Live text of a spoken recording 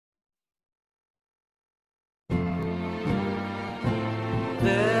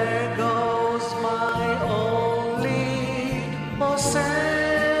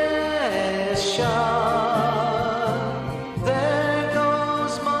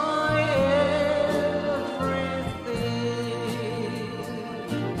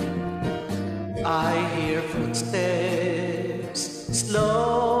footsteps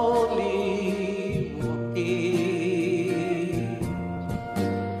slowly walking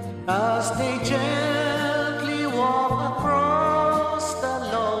as they gently walk across the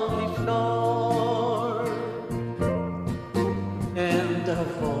lonely floor, and the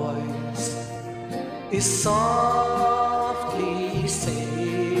voice is softly saying,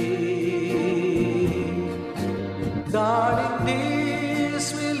 "Darling,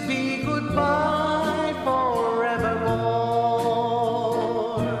 this will be goodbye forevermore."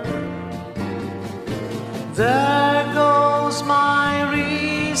 There goes my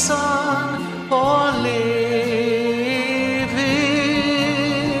reason for living.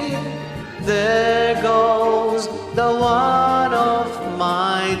 There goes the one of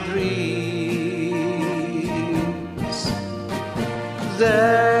my dreams.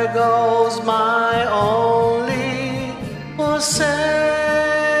 There goes my only possession.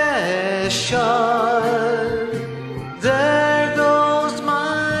 There goes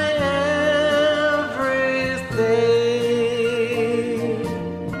my everything.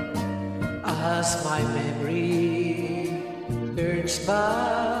 As my memory turns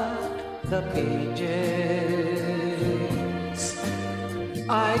back the pages,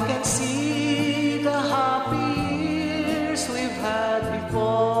 I can see the happy years we've had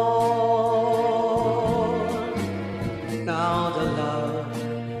before. Now the love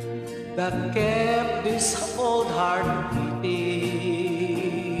that kept this old heart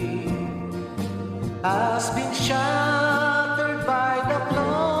beating has been shattered by the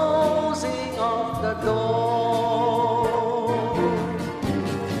closing of the door.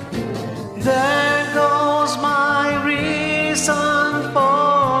 There goes my reason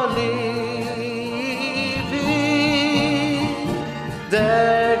for living.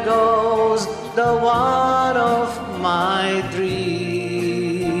 There goes the one of my dreams.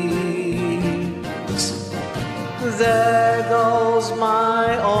 There goes my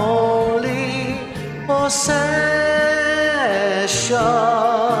only possession.